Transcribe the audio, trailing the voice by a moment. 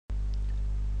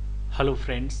Hello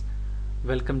friends,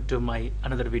 welcome to my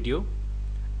another video.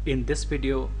 In this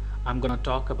video I'm gonna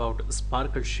talk about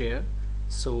sparkleshare.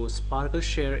 So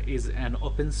sparkleshare is an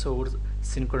open source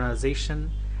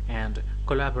synchronization and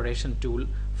collaboration tool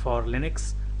for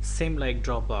Linux, same like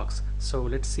Dropbox. So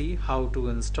let's see how to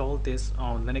install this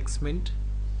on Linux Mint.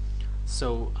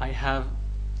 So I have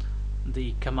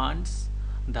the commands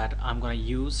that I'm going to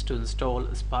use to install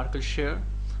sparkleshare.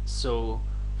 So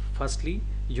firstly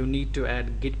you need to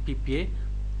add git ppa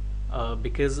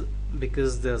because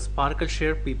the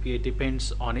sparkleshare ppa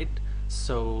depends on it.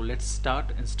 So let's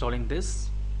start installing this.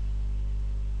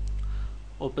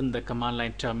 Open the command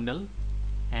line terminal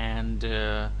and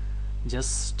I'm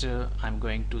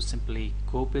going to simply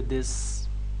copy this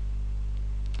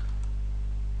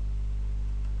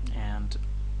and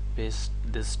paste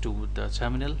this to the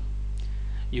terminal.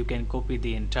 You can copy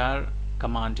the entire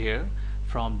command here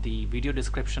from the video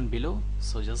description below.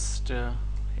 So just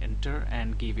enter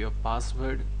and give your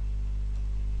password.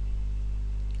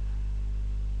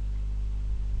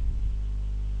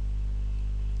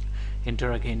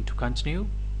 Enter again to continue.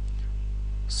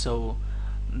 So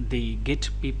the git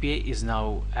ppa is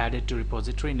now added to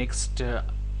repository. Next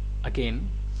again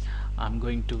I'm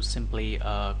going to simply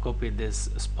copy this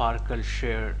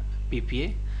sparkleshare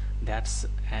ppa. That's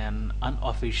an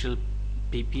unofficial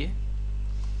ppa.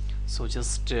 So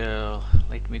just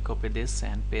let me copy this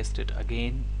and paste it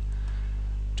again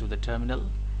to the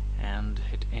terminal and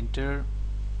hit enter.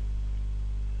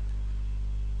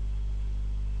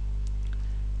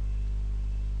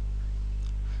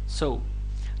 So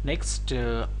next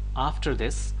after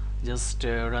this just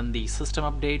run the system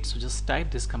update. So just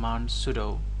type this command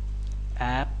sudo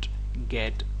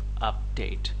apt-get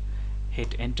update,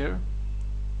 hit enter.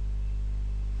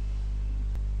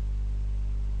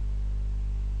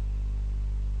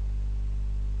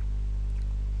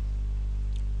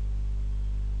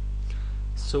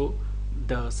 So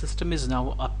the system is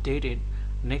now updated.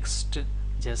 Next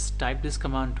just type this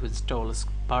command to install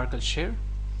sparkleshare.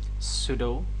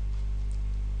 Sudo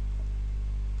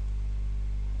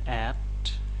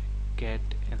apt-get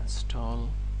install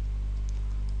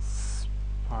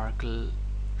sparkleshare,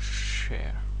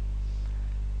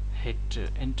 hit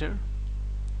enter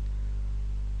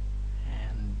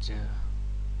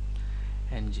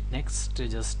and next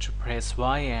just press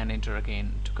Y and enter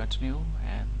again to continue.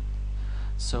 And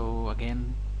so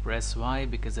again press Y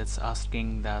because it's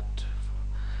asking that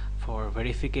for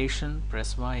verification.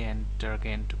 Press Y and enter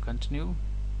again to continue.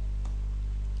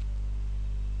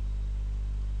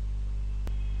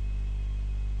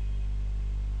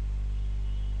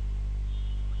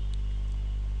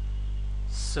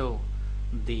 So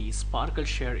the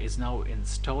sparkleshare is now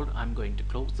installed. I'm going to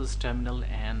close this terminal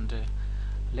and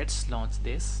let's launch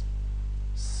this.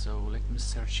 So let me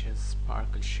search as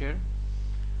sparkleshare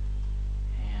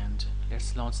and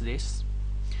let's launch this.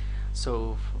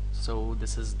 So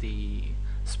this is the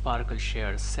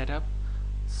sparkleshare setup.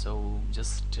 So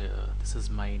just this is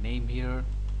my name here.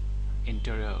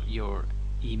 Enter your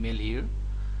email here.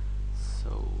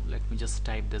 So let me just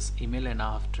type this email and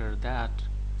after that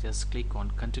just click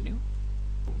on continue.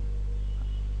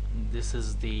 This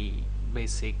is the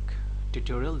basic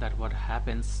tutorial that what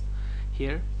happens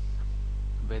here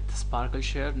with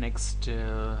sparkleshare. Next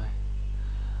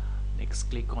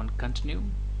click on continue.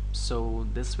 So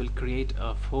this will create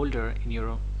a folder in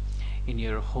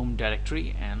your home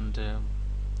directory and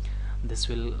this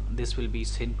will be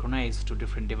synchronized to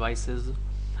different devices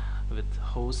with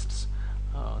hosts.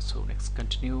 So next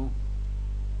continue,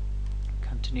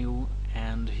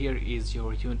 and here is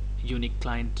your unique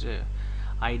client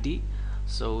ID.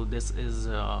 So this is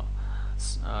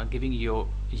giving you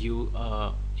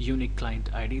a unique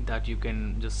client ID that you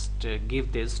can just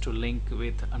give this to link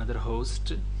with another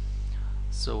host,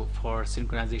 so for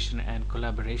synchronization and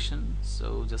collaboration.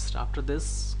 So just after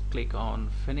this click on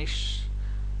finish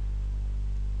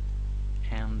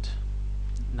and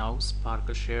now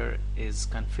sparkleshare is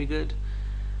configured.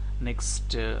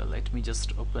 Next let me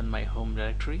just open my home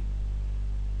directory.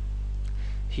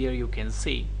 Here you can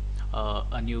see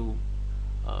a new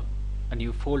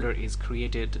folder is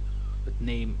created with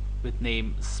name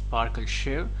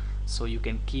sparkleshare. So you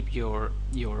can keep your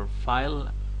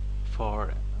file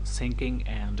for syncing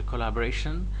and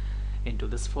collaboration into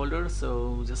this folder.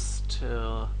 So just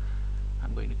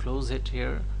I'm going to close it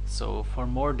here. So for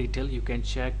more detail you can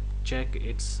check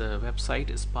its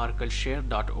website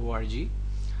sparkleshare.org.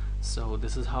 So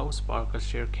this is how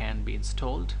sparkleshare can be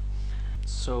installed.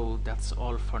 So that's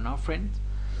all for now friends.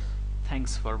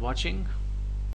 Thanks for watching.